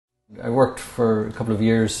I worked for a couple of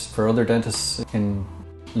years for other dentists in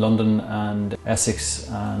London and Essex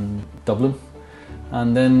and Dublin.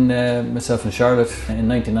 And then myself and Charlotte in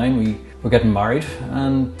 '99 we were getting married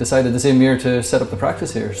and decided the same year to set up the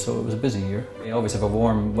practice here, so it was a busy year. I always have a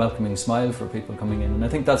warm, welcoming smile for people coming in, and I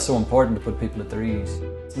think that's so important to put people at their ease.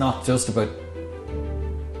 It's not just about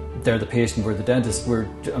they're the patient, we're the dentist, we're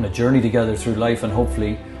on a journey together through life, and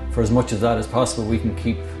hopefully for as much of that as possible we can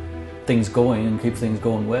keep things going and keep things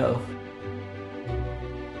going well.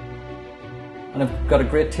 And I've got a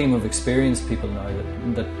great team of experienced people now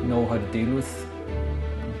that know how to deal with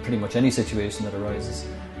pretty much any situation that arises.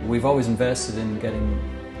 We've always invested in getting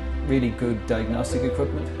really good diagnostic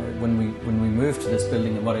equipment. When we moved to this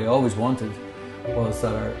building, and what I always wanted was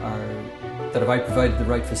that that if I provided the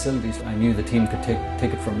right facilities, I knew the team could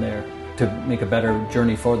take it from there to make a better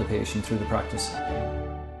journey for the patient through the practice.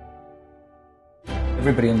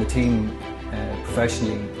 Everybody on the team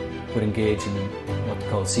professionally would engage in what they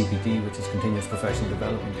call CPD, which is continuous professional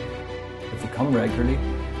development. If we come regularly,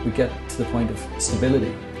 we get to the point of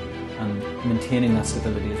stability, and maintaining that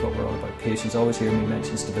stability is what we're all about. Patients always hear me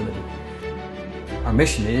mention stability. Our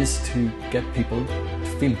mission is to get people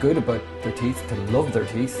to feel good about their teeth, to love their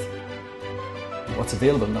teeth. What's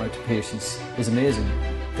available now to patients is amazing.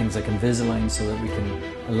 Things like Invisalign so that we can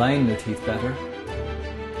align their teeth better.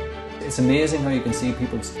 It's amazing how you can see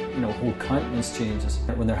people's whole countenance changes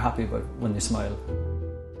when they're happy about when they smile.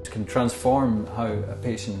 It can transform how a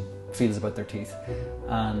patient feels about their teeth,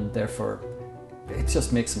 and therefore it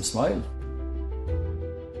just makes them smile.